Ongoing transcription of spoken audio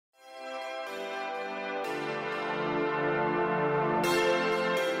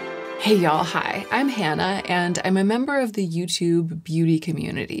Hey y'all, hi, I'm Hannah and I'm a member of the YouTube beauty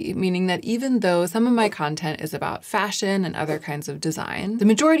community, meaning that even though some of my content is about fashion and other kinds of design, the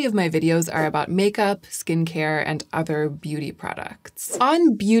majority of my videos are about makeup, skincare, and other beauty products.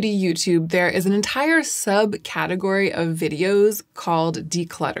 On beauty YouTube, there is an entire subcategory of videos called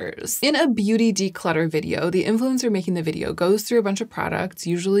Declutters. In a beauty declutter video, the influencer making the video goes through a bunch of products,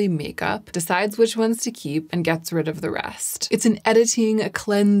 usually makeup, decides which ones to keep, and gets rid of the rest. It's an editing, a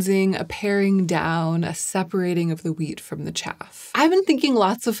cleansing, a paring down, a separating of the wheat from the chaff. I've been thinking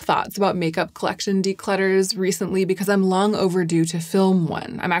lots of thoughts about makeup collection declutters recently because I'm long overdue to film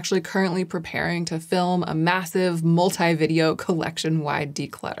one. I'm actually currently preparing to film a massive multi-video collection-wide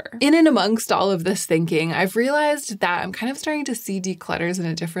declutter. In and amongst all of this thinking, I've realized that I'm kind of starting to see declutters in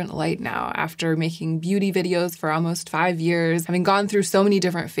a different light now after making beauty videos for almost 5 years, having gone through so many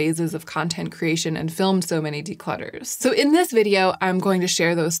different phases of content creation and filmed so many declutters. So in this video, I'm going to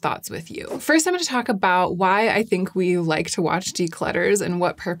share those thoughts with you. First, I'm going to talk about why I think we like to watch declutters and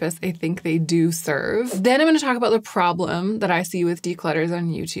what purpose I think they do serve. Then I'm going to talk about the problem that I see with declutters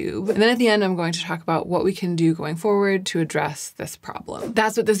on YouTube. And then at the end, I'm going to talk about what we can do going forward to address this problem.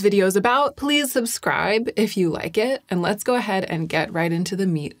 That's what this video is about. Please subscribe if you like it, and let's go ahead and get right into the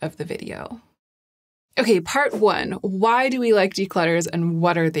meat of the video. Okay, part one, why do we like declutters and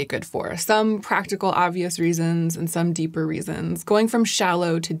what are they good for? Some practical, obvious reasons and some deeper reasons, going from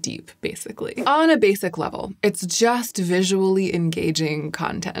shallow to deep, basically. On a basic level, it's just visually engaging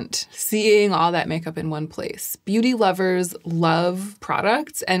content, seeing all that makeup in one place. Beauty lovers love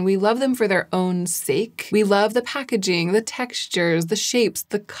products and we love them for their own sake. We love the packaging, the textures, the shapes,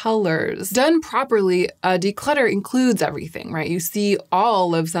 the colors. Done properly, a declutter includes everything, right? You see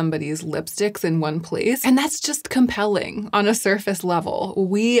all of somebody's lipsticks in one place. And that's just compelling on a surface level.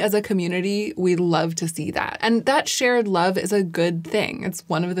 We as a community, we love to see that. And that shared love is a good thing. It's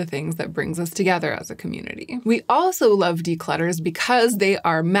one of the things that brings us together as a community. We also love declutters because they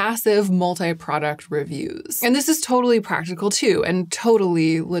are massive multi-product reviews. And this is totally practical too, and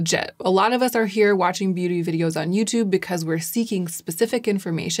totally legit. A lot of us are here watching beauty videos on YouTube because we're seeking specific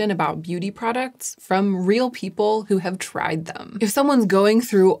information about beauty products from real people who have tried them. If someone's going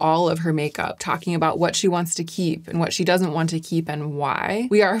through all of her makeup, talking about what she wants to keep and what she doesn't want to keep and why,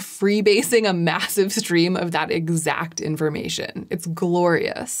 we are freebasing a massive stream of that exact information. It's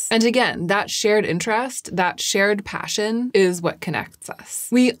glorious. And again, that shared interest, that shared passion is what connects us.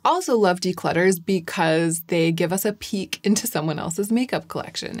 We also love declutters because they give us a peek into someone else's makeup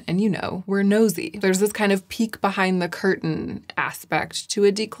collection. And you know, we're nosy. There's this kind of peek behind the curtain aspect to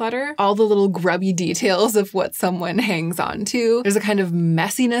a declutter. All the little grubby details of what someone hangs on to. There's a kind of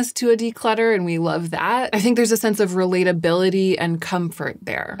messiness to a declutter, and we love that. I think there's a sense of relatability and comfort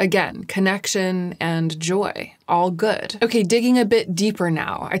there. Again, connection and joy. All good. Okay, digging a bit deeper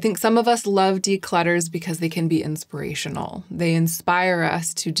now. I think some of us love declutters because they can be inspirational. They inspire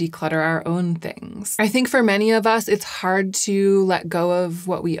us to declutter our own things. I think for many of us, it's hard to let go of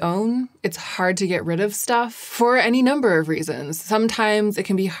what we own. It's hard to get rid of stuff for any number of reasons. Sometimes it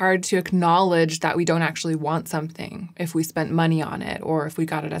can be hard to acknowledge that we don't actually want something if we spent money on it or if we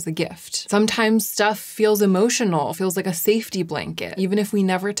got it as a gift. Sometimes stuff feels emotional, feels like a safety blanket, even if we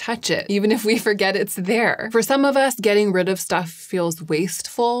never touch it, even if we forget it's there. For some of us, getting rid of stuff feels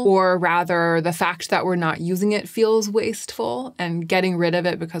wasteful, or rather the fact that we're not using it feels wasteful, and getting rid of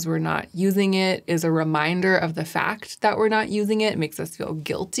it because we're not using it is a reminder of the fact that we're not using it. It makes us feel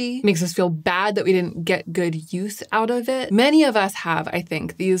guilty, makes us feel bad that we didn't get good use out of it. Many of us have, I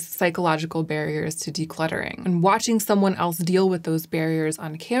think, these psychological barriers to decluttering, and watching someone else deal with those barriers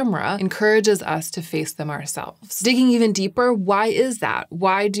on camera encourages us to face them ourselves. Digging even deeper, why is that?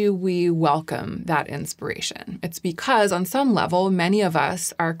 Why do we welcome that inspiration? It's because on some level, many of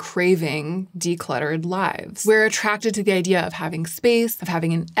us are craving decluttered lives. We're attracted to the idea of having space, of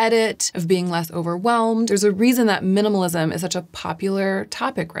having an edit, of being less overwhelmed. There's a reason that minimalism is such a popular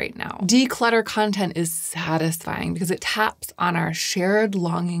topic right now. Declutter content is satisfying because it taps on our shared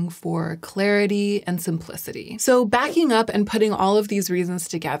longing for clarity and simplicity. So backing up and putting all of these reasons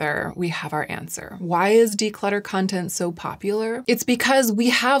together, we have our answer. Why is declutter content so popular? It's because we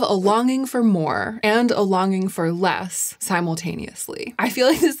have a longing for more and a longing for less simultaneously. I feel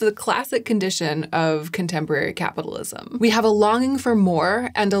like this is a classic condition of contemporary capitalism. We have a longing for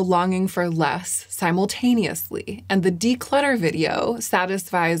more and a longing for less simultaneously, and the declutter video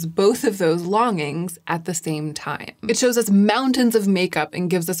satisfies both of those longings at the same time. It shows us mountains of makeup and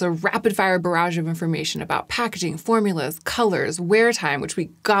gives us a rapid-fire barrage of information about packaging, formulas, colors, wear time, which we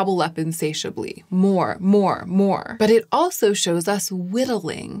gobble up insatiably. More, more, more. But it also shows us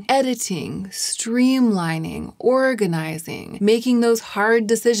whittling, editing, streamlining, streamlining, organizing, making those hard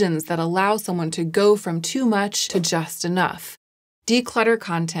decisions that allow someone to go from too much to just enough. Declutter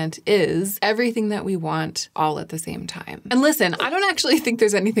content is everything that we want all at the same time. And listen, I don't actually think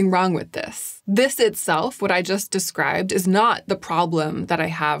there's anything wrong with this. This itself, what I just described, is not the problem that I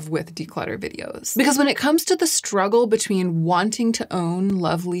have with declutter videos. Because when it comes to the struggle between wanting to own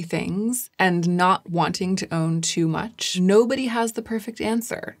lovely things and not wanting to own too much, nobody has the perfect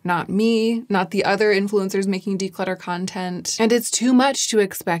answer. Not me, not the other influencers making declutter content. And it's too much to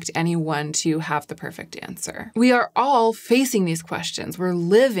expect anyone to have the perfect answer. We are all facing these questions. We're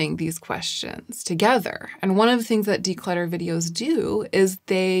living these questions together. And one of the things that declutter videos do is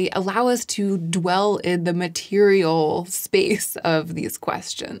they allow us to dwell in the material space of these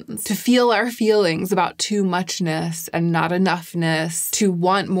questions, to feel our feelings about too muchness and not enoughness, to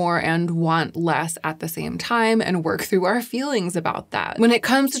want more and want less at the same time and work through our feelings about that. When it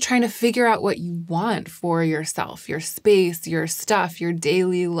comes to trying to figure out what you want for yourself, your space, your stuff, your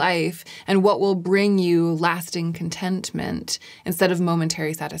daily life, and what will bring you lasting contentment instead of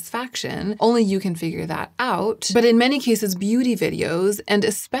momentary satisfaction, only you can figure that out. But in many cases, beauty videos, and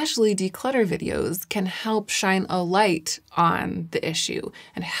especially declutter videos, can help shine a light on the issue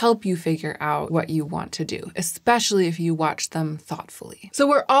and help you figure out what you want to do, especially if you watch them thoughtfully. So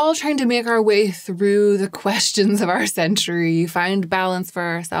we're all trying to make our way through the questions of our century, find balance for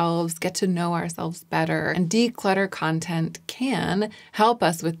ourselves, get to know ourselves better, and declutter content can help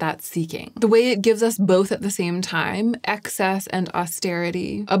us with that seeking. The way it gives us both at the same time, excess and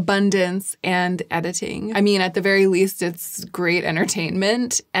austerity, abundance and editing. I mean, at the very least, it's great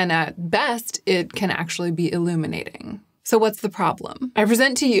entertainment, and at best, it can actually be illuminating. So what's the problem? I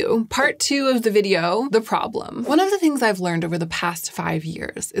present to you part 2 of the video, the problem. One of the things I've learned over the past 5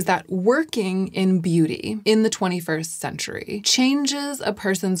 years is that working in beauty in the 21st century changes a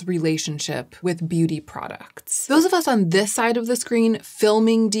person's relationship with beauty products. Those of us on this side of the screen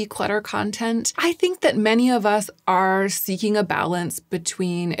filming declutter content, I think that many of us are seeking a balance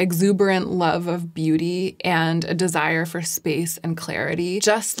between exuberant love of beauty and a desire for space and clarity,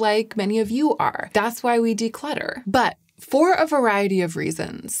 just like many of you are. That's why we declutter. But for a variety of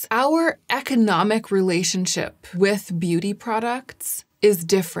reasons, our economic relationship with beauty products is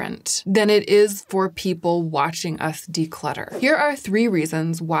different than it is for people watching us declutter. Here are 3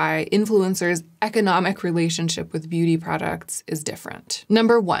 reasons why influencers' economic relationship with beauty products is different.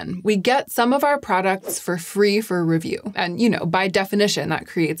 Number 1, we get some of our products for free for review. And, by definition, that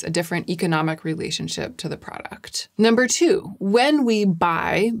creates a different economic relationship to the product. Number 2, when we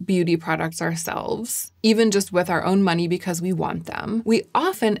buy beauty products ourselves, even just with our own money because we want them, we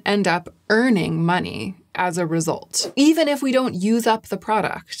often end up earning money as a result. Even if we don't use up the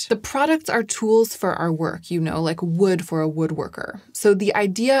product. The products are tools for our work, like wood for a woodworker. So the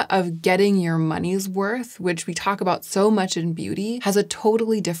idea of getting your money's worth, which we talk about so much in beauty, has a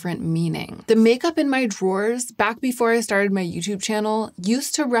totally different meaning. The makeup in my drawers, back before I started my YouTube channel,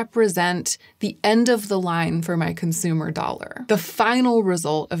 used to represent the end of the line for my consumer dollar. The final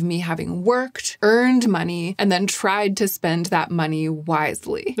result of me having worked, earned money, and then tried to spend that money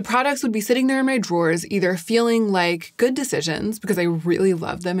wisely. The products would be sitting there in my drawers, either feeling like good decisions because I really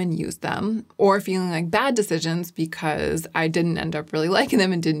love them and use them, or feeling like bad decisions because I didn't end up really liking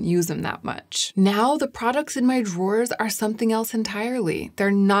them and didn't use them that much. Now the products in my drawers are something else entirely.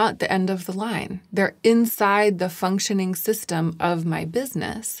 They're not the end of the line. They're inside the functioning system of my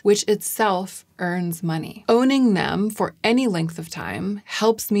business, which itself earns money. Owning them for any length of time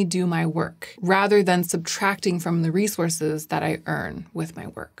helps me do my work rather than subtracting from the resources that I earn with my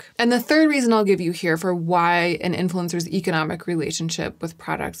work. And the third reason I'll give you here for why an influencer's economic relationship with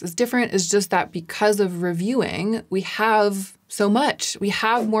products is different is just that because of reviewing, we have so much. We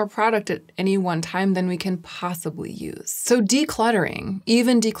have more product at any one time than we can possibly use. So decluttering,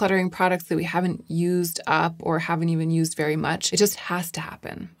 even decluttering products that we haven't used up or haven't even used very much, it just has to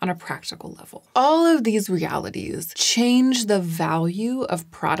happen on a practical level. All of these realities change the value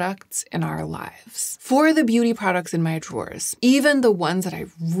of products in our lives. For the beauty products in my drawers, even the ones that I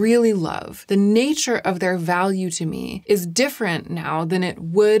really love, the nature of their value to me is different now than it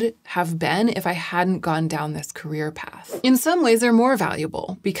would have been if I hadn't gone down this career path. In some ways, they're more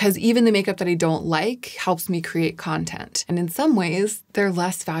valuable because even the makeup that I don't like helps me create content. And in some ways, they're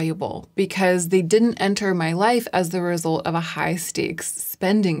less valuable because they didn't enter my life as the result of a high-stakes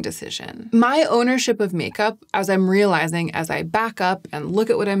spending decision. My ownership of makeup, as I'm realizing as I back up and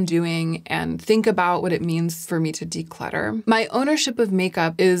look at what I'm doing and think about what it means for me to declutter, my ownership of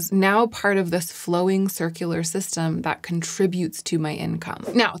makeup is now part of this flowing circular system that contributes to my income.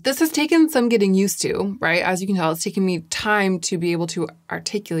 Now, this has taken some getting used to, right? As you can tell, it's taken me time to be able to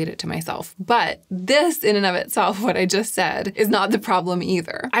articulate it to myself. But this in and of itself, what I just said, is not the problem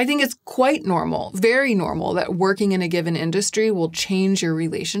either. I think it's quite normal, very normal, that working in a given industry will change your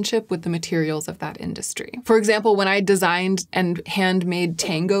relationship with the materials of that industry. For example, when I designed and handmade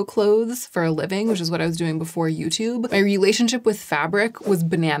tango clothes for a living, which is what I was doing before YouTube, my relationship with fabric was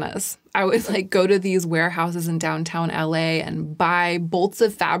bananas. I would go to these warehouses in downtown LA and buy bolts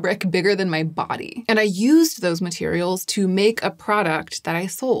of fabric bigger than my body. And I used those materials to make a product that I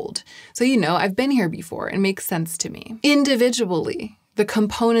sold. So, I've been here before. It makes sense to me. Individually, the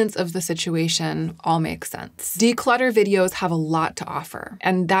components of the situation all make sense. Declutter videos have a lot to offer,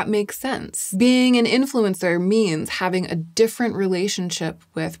 and that makes sense. Being an influencer means having a different relationship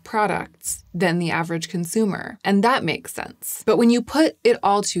with products than the average consumer, and that makes sense. But when you put it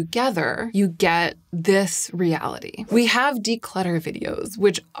all together, you get this reality. We have declutter videos,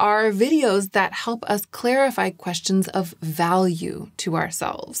 which are videos that help us clarify questions of value to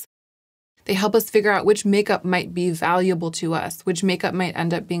ourselves. They help us figure out which makeup might be valuable to us, which makeup might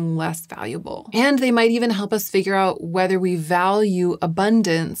end up being less valuable. And they might even help us figure out whether we value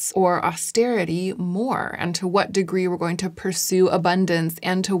abundance or austerity more, and to what degree we're going to pursue abundance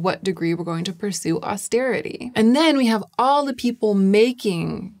and to what degree we're going to pursue austerity. And then we have all the people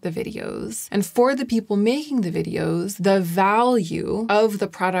making the videos. And for the people making the videos, the value of the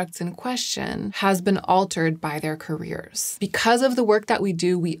products in question has been altered by their careers. Because of the work that we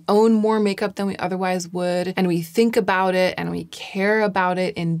do, we own more makeup than we otherwise would, and we think about it and we care about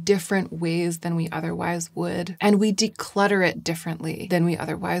it in different ways than we otherwise would, and we declutter it differently than we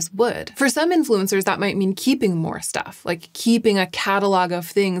otherwise would. For some influencers, that might mean keeping more stuff, like keeping a catalog of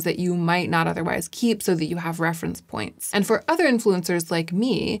things that you might not otherwise keep so that you have reference points. And for other influencers like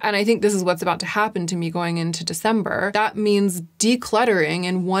me, and I think this is what's about to happen to me going into December, that means decluttering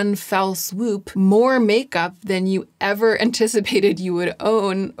in one fell swoop more makeup than you ever anticipated you would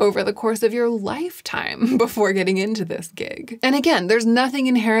own over the course of your lifetime before getting into this gig. And again, there's nothing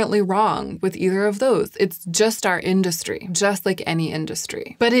inherently wrong with either of those. It's just our industry, just like any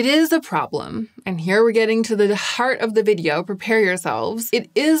industry. But it is a problem, and here we're getting to the heart of the video, prepare yourselves. It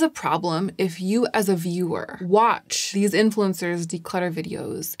is a problem if you as a viewer watch these influencers declutter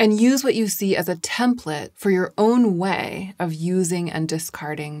videos and use what you see as a template for your own way of using and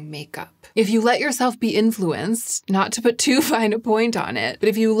discarding makeup. If you let yourself be influenced, not to put too fine a point on it, but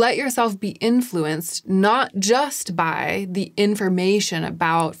if you let yourself be influenced not just by the information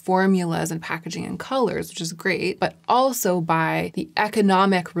about formulas and packaging and colors, which is great, but also by the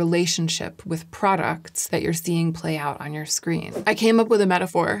economic relationship with products that you're seeing play out on your screen. I came up with a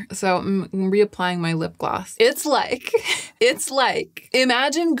metaphor, so I'm reapplying my lip gloss. It's like,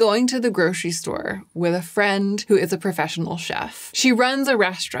 imagine going to the grocery store with a friend who is a professional chef. She runs a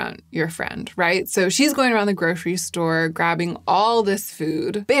restaurant, your friend, right? So she's going around the grocery store, grabbing all this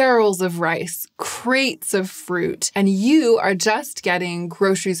food, barrels of rice, crates of fruit, and you are just getting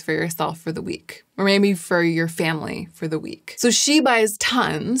groceries for yourself for the week. Or maybe for your family for the week. So she buys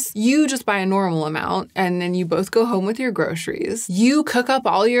tons, you just buy a normal amount, and then you both go home with your groceries. You cook up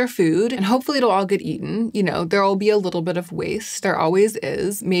all your food, and hopefully it'll all get eaten. There will be a little bit of waste. There always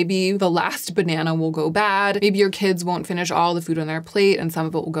is. Maybe the last banana will go bad. Maybe your kids won't finish all the food on their plate, and some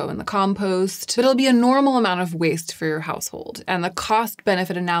of it will go in the compost. But it'll be a normal amount of waste for your household. And the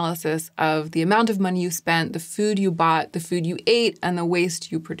cost-benefit analysis of the amount of money you spent, the food you bought, the food you ate, and the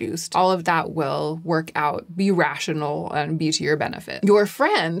waste you produced, all of that will work out, be rational, and be to your benefit. Your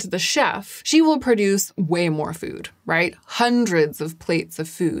friend, the chef, she will produce way more food, right? Hundreds of plates of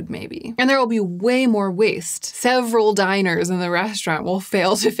food, maybe. And there will be way more waste. Several diners in the restaurant will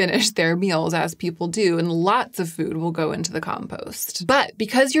fail to finish their meals, as people do, and lots of food will go into the compost. But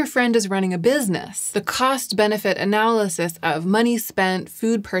because your friend is running a business, the cost-benefit analysis of money spent,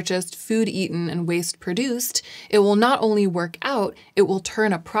 food purchased, food eaten, and waste produced, it will not only work out, it will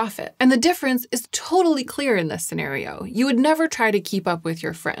turn a profit. And the difference is totally clear in this scenario. You would never try to keep up with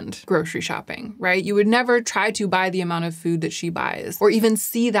your friend grocery shopping, right? You would never try to buy the the amount of food that she buys, or even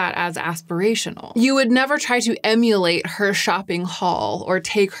see that as aspirational. You would never try to emulate her shopping haul or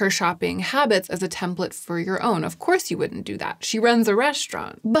take her shopping habits as a template for your own. Of course you wouldn't do that. She runs a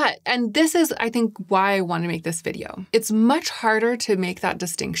restaurant. But, and this is, I think, why I want to make this video. It's much harder to make that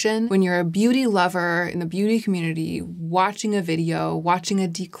distinction when you're a beauty lover in the beauty community watching a video, watching a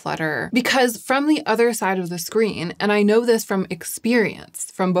declutter, because from the other side of the screen, and I know this from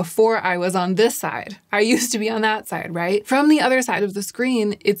experience, from before I was on this side, I used to be on that side, right? From the other side of the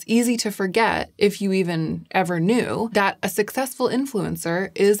screen, it's easy to forget, if you even ever knew, that a successful influencer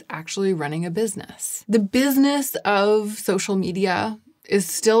is actually running a business. The business of social media is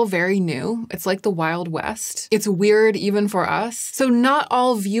still very new. It's like the Wild West. It's weird even for us. So not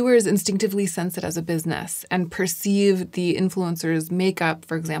all viewers instinctively sense it as a business and perceive the influencer's makeup,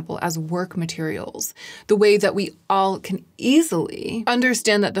 for example, as work materials, the way that we all can easily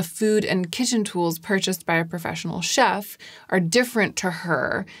understand that the food and kitchen tools purchased by a professional chef are different to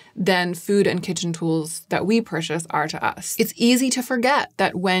her than food and kitchen tools that we purchase are to us. It's easy to forget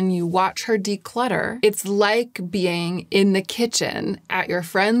that when you watch her declutter, it's like being in the kitchen at your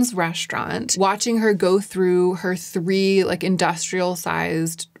friend's restaurant, watching her go through her 3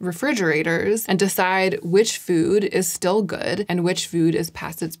 industrial-sized refrigerators and decide which food is still good and which food is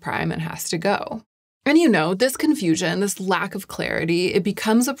past its prime and has to go. And you know, this confusion, this lack of clarity, it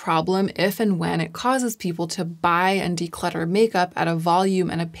becomes a problem if and when it causes people to buy and declutter makeup at a volume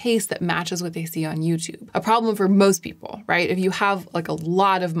and a pace that matches what they see on YouTube. A problem for most people, right? If you have a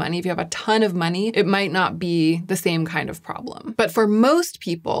lot of money, if you have a ton of money, it might not be the same kind of problem. But for most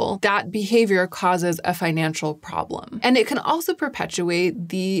people, that behavior causes a financial problem. And it can also perpetuate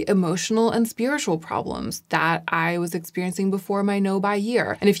the emotional and spiritual problems that I was experiencing before my no-buy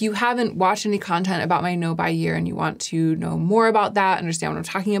year. And if you haven't watched any content about my no-buy year and you want to know more about that, understand what I'm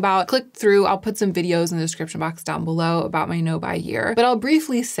talking about, click through. I'll put some videos in the description box down below about my no-buy year. But I'll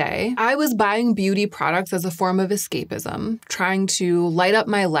briefly say I was buying beauty products as a form of escapism, trying to light up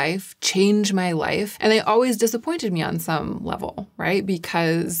my life, change my life, and they always disappointed me on some level, right?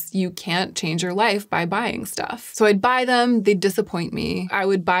 Because you can't change your life by buying stuff. So I'd buy them, they'd disappoint me. I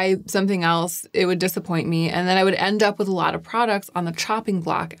would buy something else, it would disappoint me, and then I would end up with a lot of products on the chopping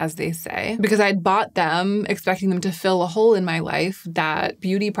block, as they say, because I'd bought them expecting them to fill a hole in my life that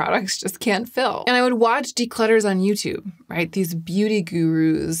beauty products just can't fill. And I would watch declutters on YouTube, right? These beauty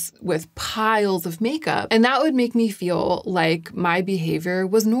gurus with piles of makeup. And that would make me feel like my behavior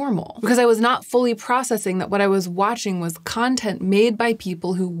was normal because I was not fully processing that what I was watching was content made by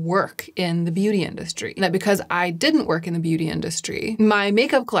people who work in the beauty industry. And that because I didn't work in the beauty industry, my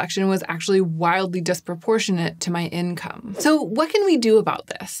makeup collection was actually wildly disproportionate to my income. So what can we do about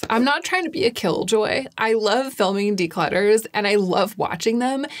this? I'm not trying to be a killjoy. I love filming declutters and I love watching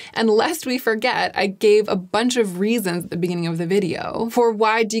them. And lest we forget, I gave a bunch of reasons at the beginning of the video for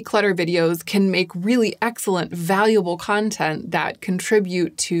why declutter videos can make really excellent, valuable content that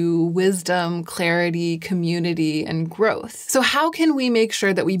contribute to wisdom, clarity, community, and growth. So how can we make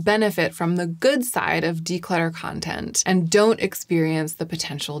sure that we benefit from the good side of declutter content and don't experience the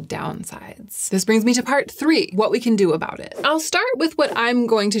potential downsides? This brings me to part 3, what we can do about it. I'll start with what I'm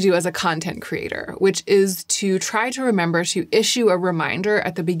going to do as a content creator, which is to try to remember to issue a reminder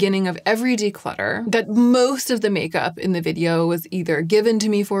at the beginning of every declutter that most of the makeup in the video was either given to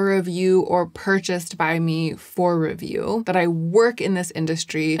me for review or purchased by me for review, that I work in this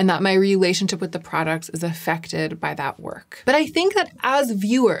industry, and that my relationship with the products is affected by that work. But I think that as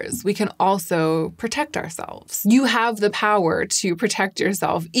viewers, we can also protect ourselves. You have the power to protect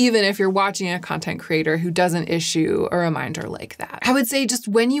yourself, even if you're watching a content creator who doesn't issue a reminder like that. I would say just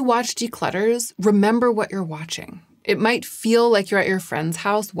when you watch declutters, remember what you're watching. It might feel like you're at your friend's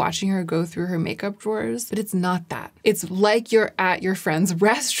house watching her go through her makeup drawers, but it's not that. It's like you're at your friend's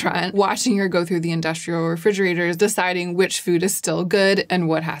restaurant watching her go through the industrial refrigerators, deciding which food is still good and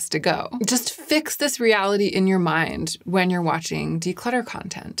what has to go. Just fix this reality in your mind when you're watching declutter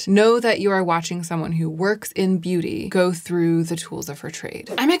content. Know that you are watching someone who works in beauty go through the tools of her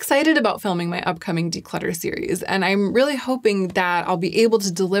trade. I'm excited about filming my upcoming declutter series, and I'm really hoping that I'll be able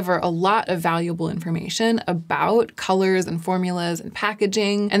to deliver a lot of valuable information about colors and formulas and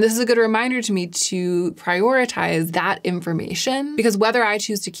packaging. And this is a good reminder to me to prioritize that information, because whether I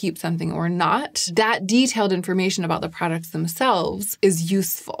choose to keep something or not, that detailed information about the products themselves is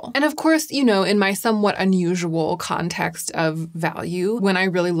useful. And of course, you know, in my somewhat unusual context of value, when I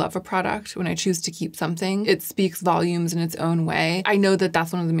really love a product, when I choose to keep something, it speaks volumes in its own way. I know that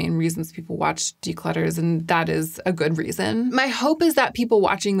that's one of the main reasons people watch declutters, and that is a good reason. My hope is that people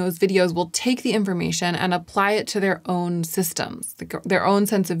watching those videos will take the information and apply it to their own systems, their own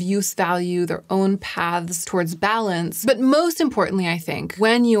sense of use value, their own paths towards balance. But most importantly, I think,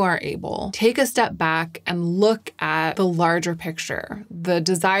 when you are able, take a step back and look at the larger picture, the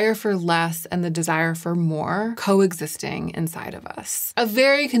desire for less and the desire for more coexisting inside of us. A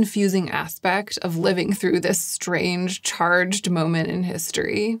very confusing aspect of living through this strange, charged moment in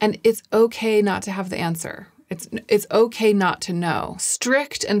history. And it's okay not to have the answer. It's okay not to know.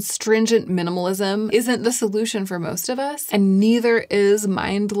 Strict and stringent minimalism isn't the solution for most of us, and neither is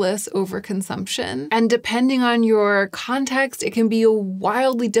mindless overconsumption. And depending on your context, it can be a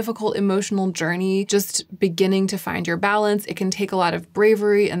wildly difficult emotional journey just beginning to find your balance. It can take a lot of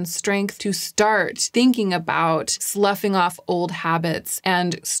bravery and strength to start thinking about sloughing off old habits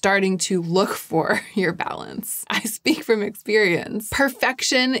and starting to look for your balance. I speak from experience.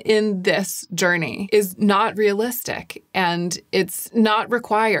 Perfection in this journey is not realistic, and it's not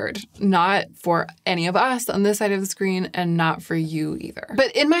required, not for any of us on this side of the screen and not for you either.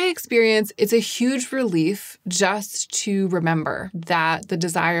 But in my experience, it's a huge relief just to remember that the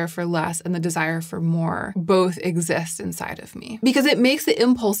desire for less and the desire for more both exist inside of me, because it makes the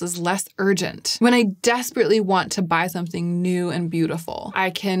impulses less urgent. When I desperately want to buy something new and beautiful, I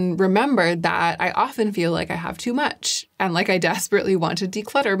can remember that I often feel like I have too much and like I desperately want to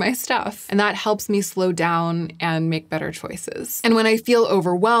declutter my stuff. And that helps me slow down and make better choices. And when I feel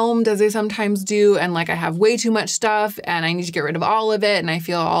overwhelmed, as I sometimes do, and like I have way too much stuff and I need to get rid of all of it and I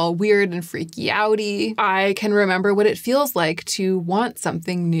feel all weird and freaky outy, I can remember what it feels like to want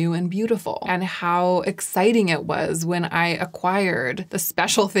something new and beautiful and how exciting it was when I acquired the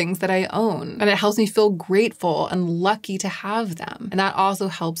special things that I own. And it helps me feel grateful and lucky to have them. And that also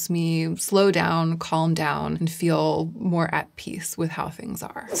helps me slow down, calm down, and feel more at peace with how things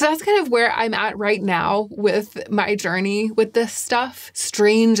are. So that's kind of where I'm at right now with my journey with this stuff,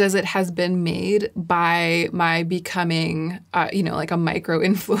 strange as it has been made by my becoming, like a micro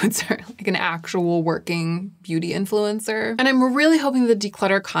influencer, like an actual working beauty influencer. And I'm really hoping the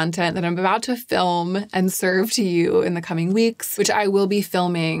declutter content that I'm about to film and serve to you in the coming weeks, which I will be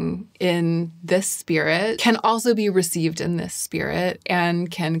filming in this spirit, can also be received in this spirit and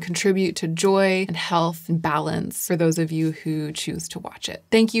can contribute to joy and health and balance for those of you who choose to watch it.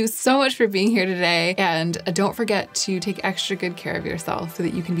 Thank you so much for being here today. And don't forget to take extra good care of yourself so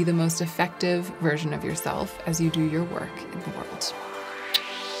that you can be the most effective version of yourself as you do your work in the world.